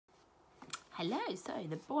Hello, so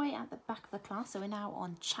the boy at the back of the class, so we're now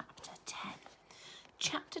on Chapter 10.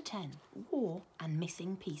 Chapter 10, War and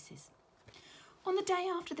Missing Pieces. On the day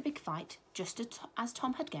after the big fight, just as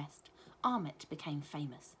Tom had guessed, Ahmet became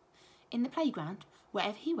famous. In the playground,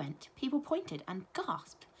 wherever he went, people pointed and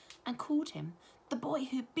gasped and called him the boy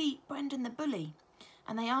who beat Brendan the bully.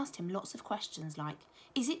 And they asked him lots of questions like,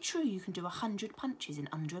 is it true you can do 100 punches in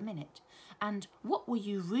under a minute? And what were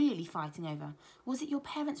you really fighting over? Was it your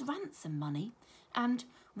parents' ransom money? And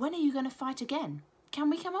when are you going to fight again? Can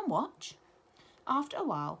we come and watch? After a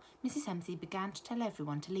while, Mrs. Hempsey began to tell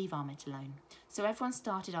everyone to leave Ahmet alone. So everyone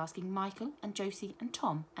started asking Michael and Josie and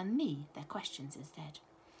Tom and me their questions instead.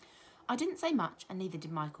 I didn't say much and neither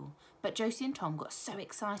did Michael, but Josie and Tom got so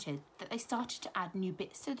excited that they started to add new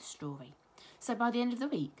bits to the story. So by the end of the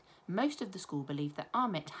week, most of the school believed that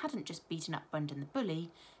Ahmet hadn't just beaten up Brendan the bully,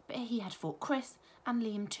 but he had fought Chris and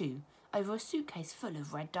Liam too, over a suitcase full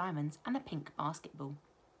of red diamonds and a pink basketball.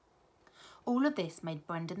 All of this made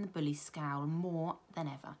Brendan the bully scowl more than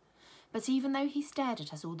ever. But even though he stared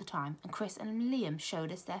at us all the time and Chris and Liam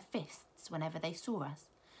showed us their fists whenever they saw us,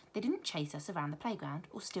 they didn't chase us around the playground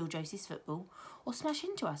or steal Josie's football or smash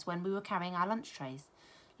into us when we were carrying our lunch trays,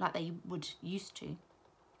 like they would used to.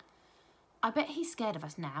 I bet he's scared of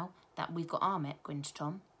us now that we've got Ahmet, grinned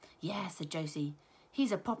Tom. Yeah, said Josie.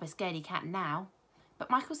 He's a proper scaredy cat now. But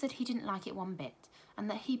Michael said he didn't like it one bit and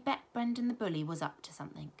that he bet Brendan the bully was up to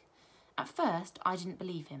something. At first, I didn't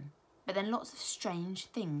believe him, but then lots of strange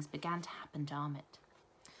things began to happen to Ahmet.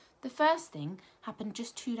 The first thing happened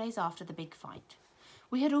just 2 days after the big fight.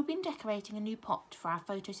 We had all been decorating a new pot for our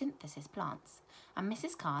photosynthesis plants, and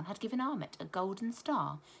Mrs. Khan had given Ahmet a golden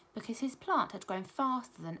star because his plant had grown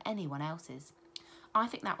faster than anyone else's. I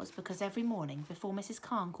think that was because every morning before Mrs.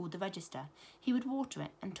 Khan called the register, he would water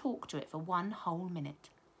it and talk to it for 1 whole minute.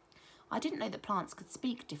 I didn't know that plants could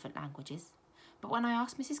speak different languages, but when I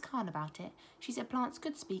asked Mrs. Khan about it, she said plants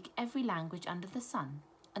could speak every language under the sun,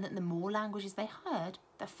 and that the more languages they heard,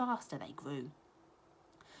 the faster they grew.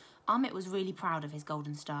 Ahmet was really proud of his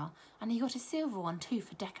golden star, and he got a silver one too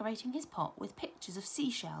for decorating his pot with pictures of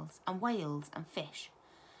seashells and whales and fish.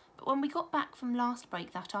 But when we got back from last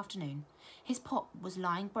break that afternoon, his pot was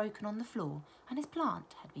lying broken on the floor and his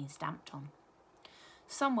plant had been stamped on.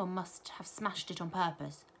 Someone must have smashed it on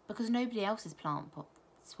purpose because nobody else's plant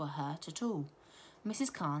pots were hurt at all.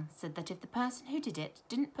 Mrs. Khan said that if the person who did it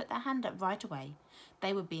didn't put their hand up right away,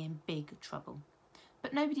 they would be in big trouble.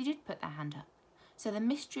 But nobody did put their hand up, so the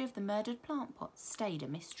mystery of the murdered plant pots stayed a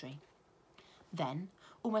mystery. Then,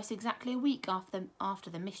 almost exactly a week after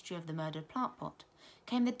the mystery of the murdered plant pot,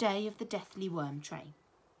 came the day of the deathly worm tray.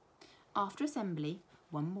 After assembly,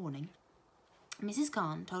 one morning, Mrs.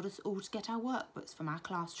 Khan told us all to get our workbooks from our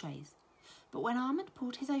class trays. But when Ahmet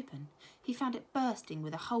pulled his open, he found it bursting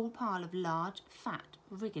with a whole pile of large, fat,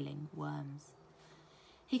 wriggling worms.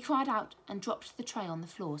 He cried out and dropped the tray on the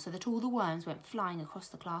floor so that all the worms went flying across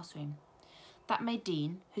the classroom. That made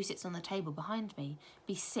Dean, who sits on the table behind me,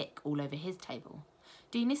 be sick all over his table.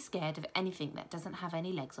 Dean is scared of anything that doesn't have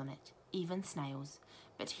any legs on it, even snails,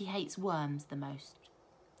 but he hates worms the most.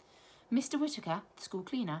 Mr. Whittaker, the school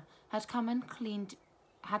cleaner, had to come and clean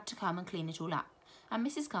it all up, and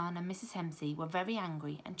Mrs. Khan and Mrs. Hempsey were very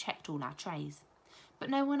angry and checked all our trays. But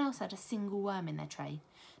no one else had a single worm in their tray,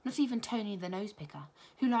 not even Tony the nose picker,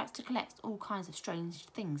 who likes to collect all kinds of strange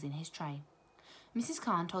things in his tray. Mrs.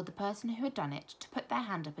 Khan told the person who had done it to put their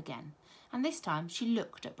hand up again, and this time she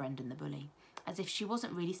looked at Brendan the bully, as if she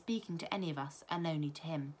wasn't really speaking to any of us and only to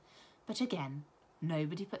him. But again,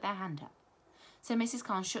 nobody put their hand up. So Mrs.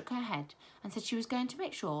 Khan shook her head and said she was going to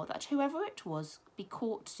make sure that whoever it was be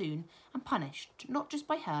caught soon and punished, not just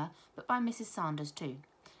by her, but by Mrs. Sanders too.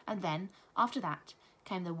 And then, after that,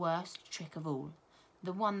 came the worst trick of all,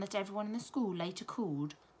 the one that everyone in the school later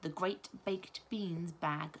called the Great Baked Beans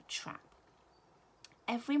Bag Trap.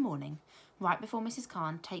 Every morning, right before Mrs.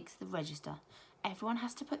 Khan takes the register, everyone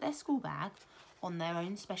has to put their school bag on their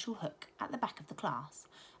own special hook at the back of the class,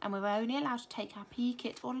 and we're only allowed to take our PE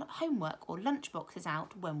kit or homework or lunch boxes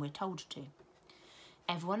out when we're told to.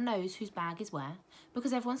 Everyone knows whose bag is where,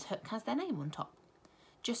 because everyone's hook has their name on top.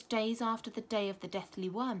 Just days after the day of the deathly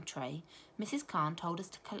worm tray, Mrs. Khan told us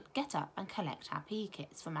to get up and collect our PE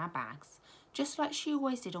kits from our bags, just like she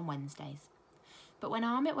always did on Wednesdays. But when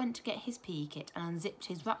Ahmet went to get his PE kit and unzipped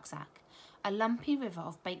his rucksack, a lumpy river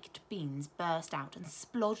of baked beans burst out and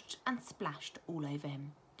splodged and splashed all over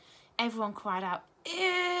him. Everyone cried out,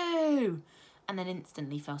 "Ew!" and then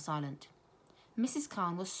instantly fell silent. Mrs.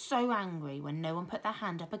 Khan was so angry when no one put their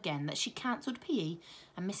hand up again that she cancelled PE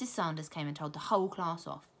and Mrs. Sanders came and told the whole class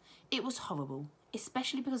off. It was horrible.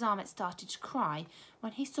 especially because Ahmet started to cry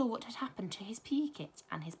when he saw what had happened to his PE kit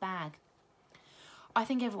and his bag. I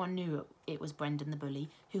think everyone knew it was Brendan the bully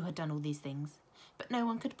who had done all these things, but no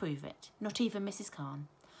one could prove it, not even Mrs. Khan.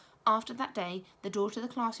 After that day, the door to the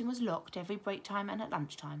classroom was locked every break time and at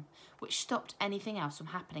lunchtime, which stopped anything else from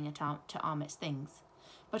happening to Ahmet's things.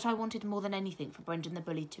 But I wanted more than anything for Brendan the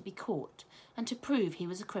bully to be caught and to prove he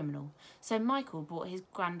was a criminal, so Michael brought his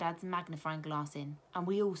granddad's magnifying glass in, and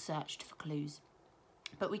we all searched for clues.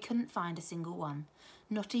 But we couldn't find a single one,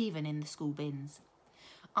 not even in the school bins.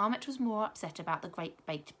 Ahmet was more upset about the great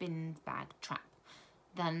baked beans bag trap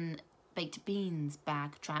than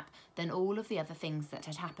all of the other things that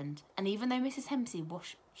had happened, and even though Mrs. Hempsey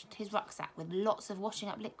washed his rucksack with lots of washing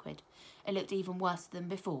up liquid, it looked even worse than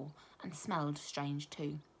before and smelled strange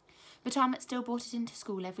too. But Ahmet still brought it into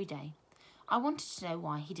school every day. I wanted to know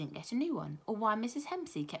why he didn't get a new one, or why Mrs.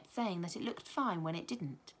 Hempsey kept saying that it looked fine when it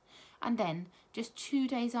didn't. And then, just 2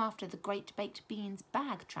 days after the great baked beans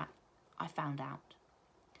bag trap, I found out.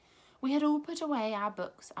 We had all put away our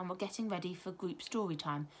books and were getting ready for group story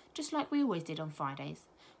time, just like we always did on Fridays,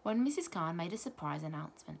 when Mrs. Khan made a surprise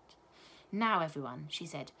announcement. "Now everyone," she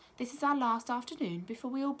said, "this is our last afternoon before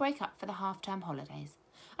we all break up for the half-term holidays,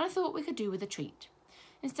 and I thought we could do with a treat.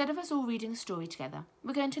 Instead of us all reading a story together,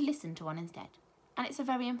 we're going to listen to one instead. And it's a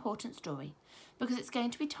very important story, because it's going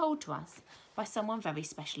to be told to us by someone very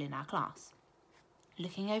special in our class."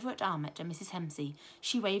 Looking over at Ahmet and Mrs. Hempsey,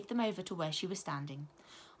 she waved them over to where she was standing.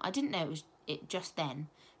 I didn't know it just then,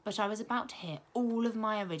 but I was about to hear all of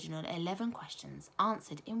my original 11 questions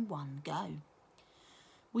answered in one go.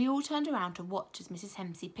 We all turned around to watch as Mrs.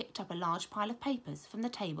 Hempsey picked up a large pile of papers from the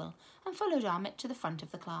table and followed Ahmet to the front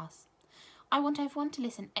of the class. I want everyone to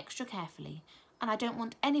listen extra carefully, and I don't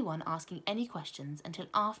want anyone asking any questions until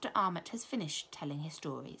after Ahmet has finished telling his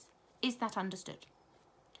stories. Is that understood?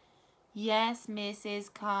 "Yes,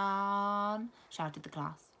 Mrs. Khan," shouted the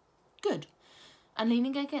class. "Good." And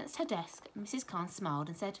leaning against her desk, Mrs. Khan smiled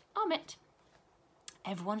and said, "Ahmet."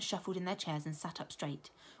 Everyone shuffled in their chairs and sat up straight,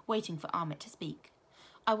 waiting for Ahmet to speak.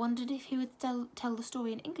 I wondered if he would tell the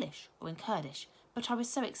story in English or in Kurdish, but I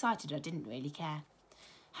was so excited I didn't really care.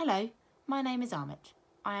 "Hello, my name is Ahmet.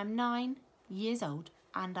 I am 9 years old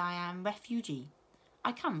and I am refugee.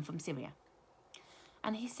 I come from Syria."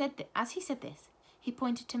 And as he said this, he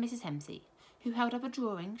pointed to Mrs. Hempsey, who held up a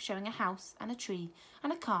drawing showing a house and a tree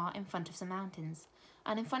and a car in front of some mountains.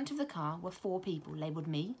 And in front of the car were 4 people labelled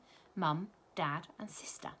me, Mum, Dad and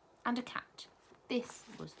Sister, and a cat. This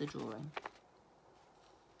was the drawing.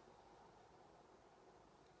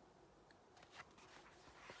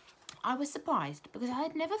 I was surprised because I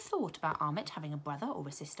had never thought about Ahmet having a brother or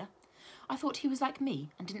a sister. I thought he was like me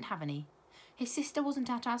and didn't have any. His sister wasn't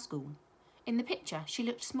at our school. In the picture, she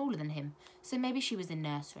looked smaller than him, so maybe she was in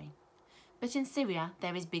nursery. "But in Syria,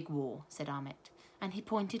 there is big war," said Ahmet, and he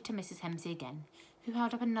pointed to Mrs. Hempsey again, who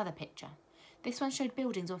held up another picture. This one showed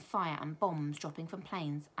buildings on fire and bombs dropping from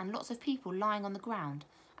planes, and lots of people lying on the ground,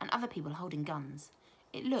 and other people holding guns.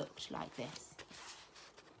 It looked like this.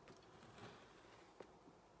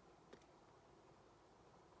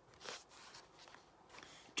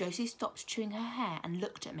 Josie stopped chewing her hair and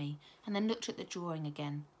looked at me, and then looked at the drawing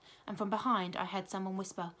again. And from behind, I heard someone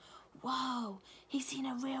whisper, "Whoa, he's seen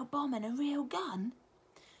a real bomb and a real gun."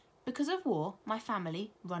 "Because of war, my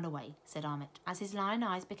family run away," said Ahmet, as his lion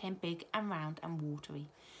eyes became big and round and watery.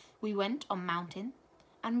 "We went on mountain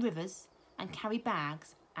and rivers and carried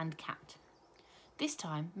bags and cat." This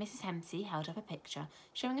time, Mrs. Hempsey held up a picture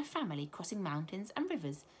showing a family crossing mountains and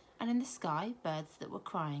rivers, and in the sky, birds that were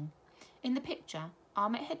crying. In the picture,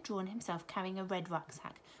 Ahmet had drawn himself carrying a red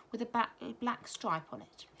rucksack with a black stripe on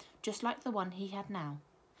it, just like the one he had now.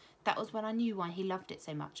 That was when I knew why he loved it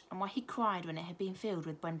so much and why he cried when it had been filled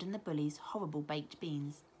with Brendan the bully's horrible baked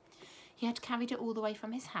beans. He had carried it all the way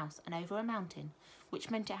from his house and over a mountain, which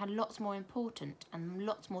meant it had lots more important and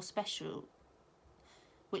lots more special,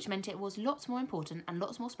 which meant it was lots more important and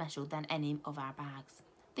lots more special than any of our bags.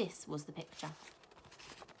 This was the picture.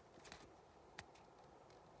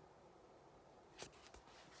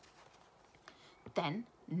 Then,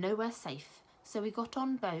 nowhere safe, so we got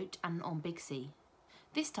on boat and on big sea.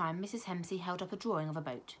 This time, Mrs. Hempsey held up a drawing of a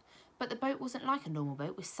boat, but the boat wasn't like a normal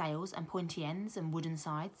boat with sails and pointy ends and wooden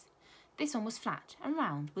sides. This one was flat and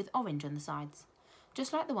round with orange on the sides,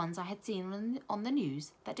 just like the ones I had seen on the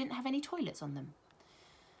news that didn't have any toilets on them.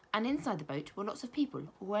 And inside the boat were lots of people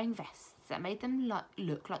wearing vests that made them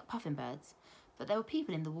look like puffin birds, but there were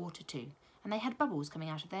people in the water too, and they had bubbles coming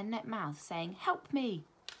out of their mouths saying, "Help me!"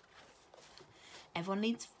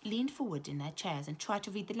 Everyone leaned forward in their chairs and tried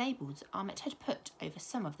to read the labels Ahmet had put over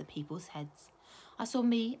some of the people's heads. I saw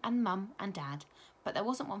me and Mum and Dad, but there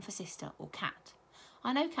wasn't one for Sister or Cat.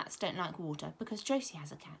 I know cats don't like water because Josie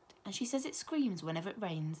has a cat, and she says it screams whenever it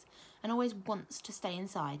rains and always wants to stay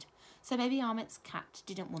inside, so maybe Amit's cat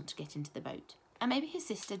didn't want to get into the boat, and maybe his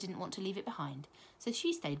sister didn't want to leave it behind, so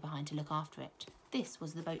she stayed behind to look after it. This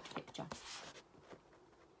was the boat picture.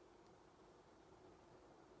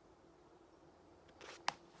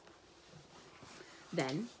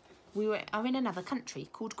 Then, we are in another country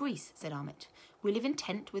called Greece, said Amit. We live in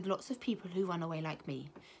tent with lots of people who run away like me.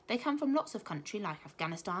 They come from lots of country like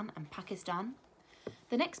Afghanistan and Pakistan.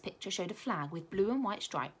 The next picture showed a flag with blue and white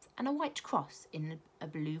stripes and a white cross in a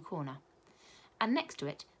blue corner. And next to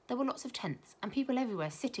it, there were lots of tents and people everywhere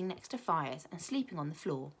sitting next to fires and sleeping on the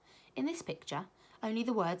floor. In this picture, only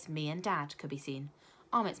the words me and Dad could be seen.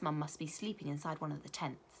 Amit's mum must be sleeping inside one of the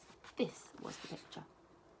tents. This was the picture.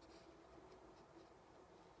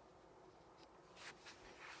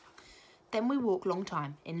 Then we walk long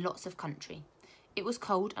time in lots of country. It was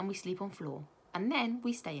cold and we sleep on floor. And then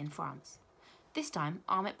we stay in France. This time,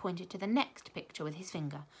 Amit pointed to the next picture with his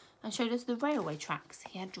finger and showed us the railway tracks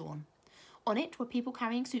he had drawn. On it were people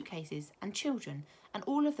carrying suitcases and children, and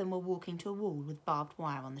all of them were walking to a wall with barbed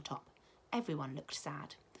wire on the top. Everyone looked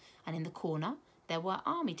sad. And in the corner, there were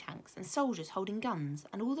army tanks and soldiers holding guns,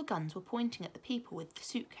 and all the guns were pointing at the people with the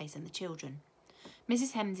suitcase and the children.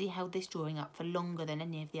 Mrs. Hemsey held this drawing up for longer than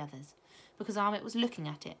any of the others, because Amit was looking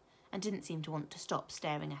at it and didn't seem to want to stop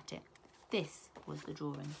staring at it. This was the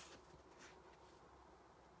drawing.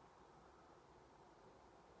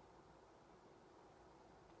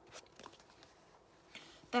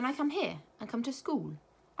 Then I come here and come to school.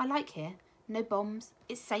 I like here, no bombs,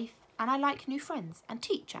 it's safe, and I like new friends and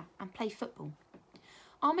teacher and play football.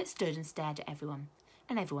 Amit stood and stared at everyone,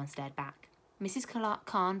 and everyone stared back. Mrs.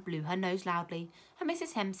 Khan blew her nose loudly, and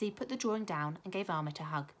Mrs. Hemsey put the drawing down and gave Amit a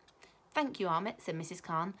hug. Thank you, Amit, said Mrs.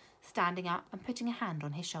 Khan, standing up and putting a hand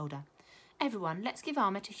on his shoulder. Everyone, let's give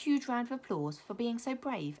Amit a huge round of applause for being so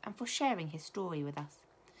brave and for sharing his story with us.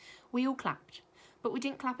 We all clapped, but we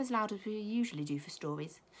didn't clap as loud as we usually do for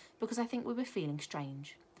stories, because I think we were feeling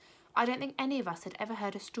strange. I don't think any of us had ever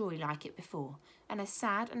heard a story like it before, and as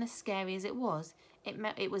sad and as scary as it was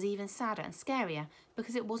even sadder and scarier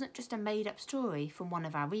because it wasn't just a made-up story from one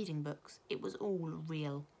of our reading books, it was all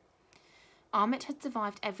real. Amit had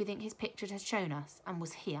survived everything his picture had shown us and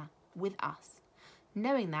was here, with us.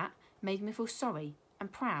 Knowing that made me feel sorry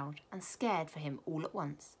and proud and scared for him all at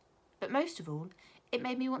once. But most of all, it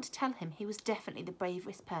made me want to tell him he was definitely the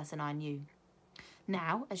bravest person I knew.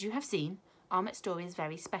 Now, as you have seen, Amit's story is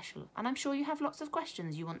very special, and I'm sure you have lots of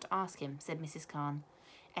questions you want to ask him, said Mrs. Khan.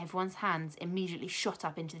 Everyone's hands immediately shot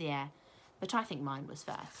up into the air, but I think mine was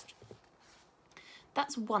first.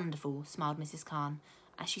 That's wonderful, smiled Mrs. Khan,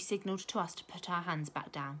 as she signalled to us to put our hands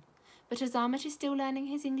back down. But as Amit is still learning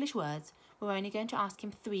his English words, we're only going to ask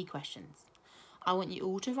him 3 questions. I want you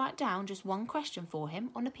all to write down just 1 question for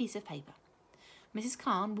him on a piece of paper. Mrs.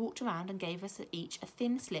 Khan walked around and gave us each a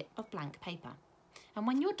thin slip of blank paper. And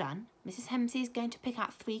when you're done, Mrs. Hemsey is going to pick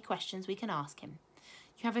out 3 questions we can ask him.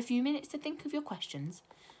 You have a few minutes to think of your questions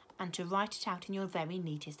and to write it out in your very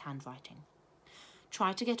neatest handwriting.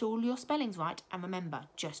 Try to get all your spellings right and remember,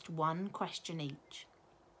 just 1 question each.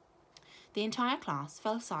 The entire class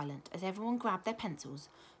fell silent as everyone grabbed their pencils,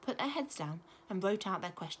 put their heads down and wrote out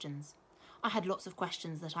their questions. I had lots of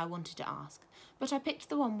questions that I wanted to ask, but I picked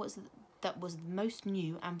the one that was the most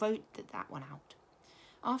new and wrote that one out.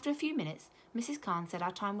 After a few minutes, Mrs. Khan said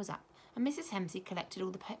our time was up and Mrs. Hemsey collected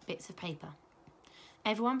all the bits of paper.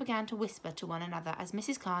 Everyone began to whisper to one another as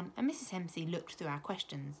Mrs. Khan and Mrs. Hemsey looked through our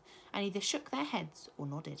questions and either shook their heads or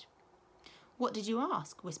nodded. What did you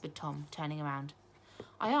ask? Whispered Tom, turning around.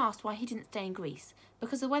 I asked why he didn't stay in Greece,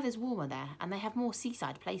 because the weather's warmer there and they have more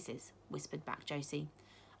seaside places, whispered back Josie.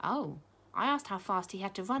 Oh, I asked how fast he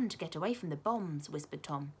had to run to get away from the bombs, whispered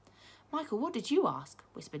Tom. Michael, what did you ask?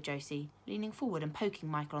 Whispered Josie, leaning forward and poking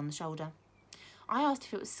Michael on the shoulder. I asked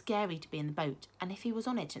if it was scary to be in the boat and if he was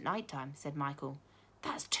on it at night time, said Michael.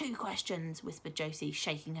 That's 2 questions, whispered Josie,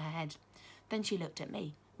 shaking her head. Then she looked at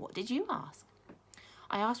me. What did you ask?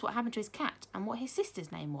 I asked what happened to his cat and what his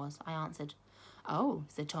sister's name was, I answered. Oh,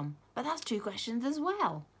 said Tom, but that's 2 questions as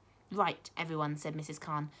well. Right, everyone, said Mrs.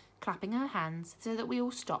 Khan, clapping her hands so that we all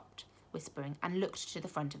stopped, whispering, and looked to the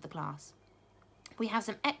front of the class. We have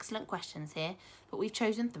some excellent questions here, but we've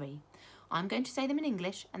chosen 3. I'm going to say them in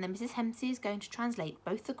English, and then Mrs. Hemsey is going to translate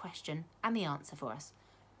both the question and the answer for us.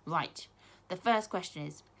 Right. The first question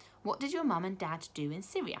is, what did your mum and dad do in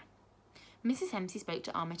Syria? Mrs. Hemsey spoke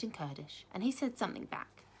to Amit in Kurdish, and he said something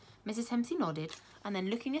back. Mrs. Hemsey nodded, and then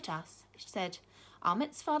looking at us, said,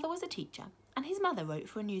 Amit's father was a teacher, and his mother wrote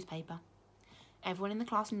for a newspaper. Everyone in the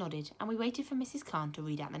class nodded, and we waited for Mrs. Khan to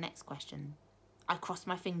read out the next question. I crossed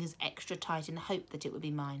my fingers extra tight in the hope that it would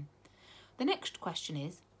be mine. The next question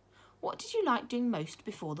is, what did you like doing most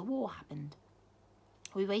before the war happened?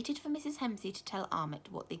 We waited for Mrs. Hempsey to tell Amit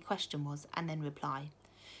what the question was and then reply.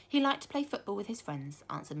 He liked to play football with his friends,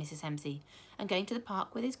 answered Mrs. Hempsey, and going to the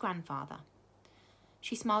park with his grandfather.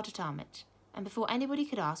 She smiled at Amit, and before anybody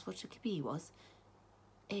could ask what a kebab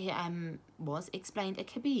was, explained a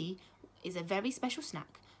kebab is a very special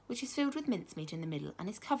snack which is filled with mincemeat in the middle and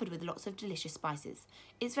is covered with lots of delicious spices.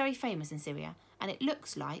 It's very famous in Syria, and it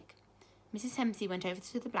looks like... Mrs. Hempsey went over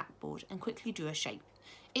to the blackboard and quickly drew a shape.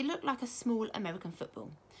 It looked like a small American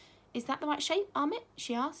football. Is that the right shape, Amit?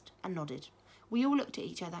 She asked, and nodded. We all looked at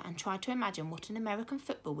each other and tried to imagine what an American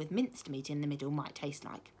football with minced meat in the middle might taste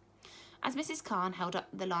like. As Mrs. Khan held up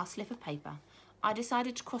the last slip of paper, I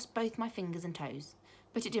decided to cross both my fingers and toes.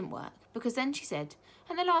 But it didn't work, because then she said,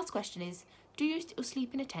 and the last question is, do you still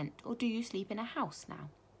sleep in a tent or do you sleep in a house now?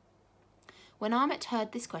 When Amit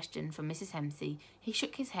heard this question from Mrs. Hempsey, he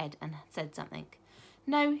shook his head and said something.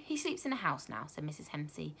 No, he sleeps in a house now, said Mrs.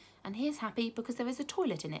 Hempsey, and he is happy because there is a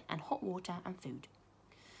toilet in it and hot water and food.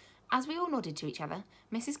 As we all nodded to each other,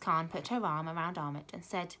 Mrs. Khan put her arm around Amit and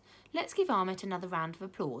said, let's give Amit another round of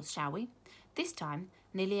applause, shall we? This time,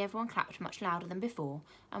 nearly everyone clapped much louder than before,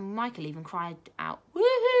 and Michael even cried out,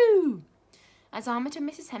 woohoo! As Amit and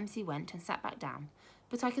Mrs. Hempsey went and sat back down,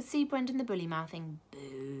 but I could see Brendan the bully mouthing,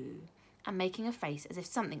 boo, and making a face as if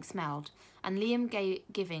something smelled, and Liam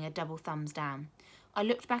giving a double thumbs down. I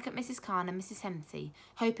looked back at Mrs. Khan and Mrs. Hempsey,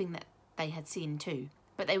 hoping that they had seen too,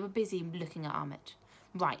 but they were busy looking at Amit.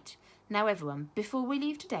 Right, now everyone, before we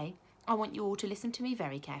leave today, I want you all to listen to me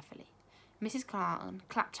very carefully. Mrs. Khan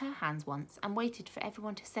clapped her hands once and waited for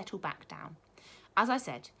everyone to settle back down. As I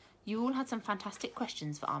said, you all had some fantastic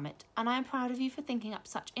questions for Amit, and I am proud of you for thinking up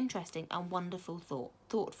such interesting and wonderful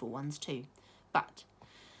thoughtful ones too. But,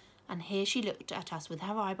 and here she looked at us with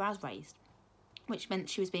her eyebrows raised, which meant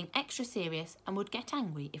she was being extra serious and would get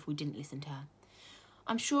angry if we didn't listen to her.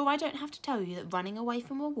 I'm sure I don't have to tell you that running away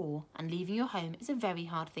from a war and leaving your home is a very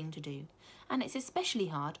hard thing to do, and it's especially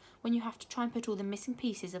hard when you have to try and put all the missing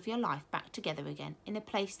pieces of your life back together again in a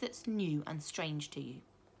place that's new and strange to you.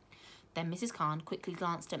 Then Mrs. Khan quickly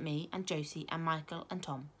glanced at me and Josie and Michael and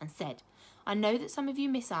Tom and said, I know that some of you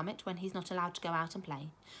miss Amit when he's not allowed to go out and play,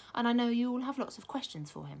 and I know you all have lots of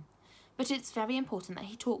questions for him. But it's very important that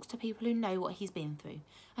he talks to people who know what he's been through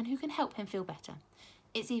and who can help him feel better.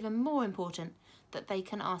 It's even more important that they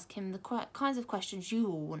can ask him the kinds of questions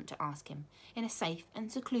you all want to ask him in a safe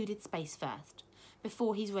and secluded space first,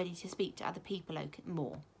 before he's ready to speak to other people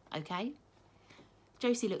more, okay?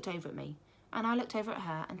 Josie looked over at me, and I looked over at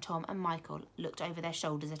her, and Tom and Michael looked over their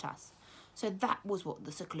shoulders at us. So that was what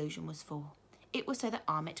the seclusion was for. It was so that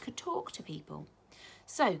Amit could talk to people.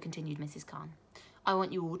 So, continued Mrs. Khan, I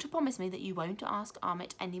want you all to promise me that you won't ask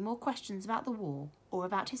Amit any more questions about the war or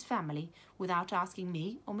about his family without asking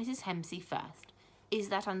me or Mrs. Hempsey first. Is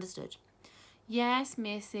that understood? Yes,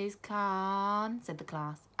 Mrs. Khan, said the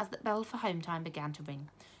class, as the bell for home time began to ring.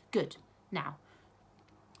 Good. Now,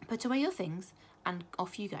 put away your things and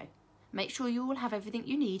off you go. Make sure you all have everything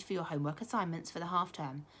you need for your homework assignments for the half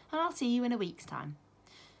term, and I'll see you in a week's time.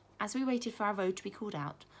 As we waited for our road to be called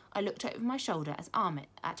out, I looked over my shoulder at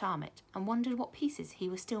Amit and wondered what pieces he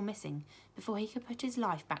was still missing before he could put his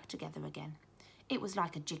life back together again. It was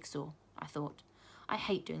like a jigsaw, I thought. I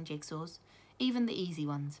hate doing jigsaws, even the easy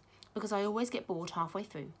ones, because I always get bored halfway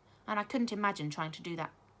through, and I couldn't imagine trying to do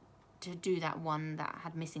that one that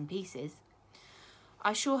had missing pieces.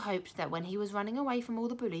 I sure hoped that when he was running away from all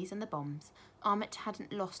the bullies and the bombs, Amit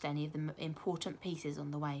hadn't lost any of the important pieces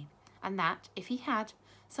on the way, and that, if he had,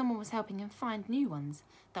 someone was helping him find new ones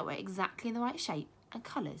that were exactly in the right shape and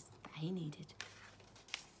colours that he needed.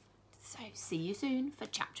 So, see you soon for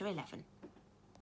Chapter 11.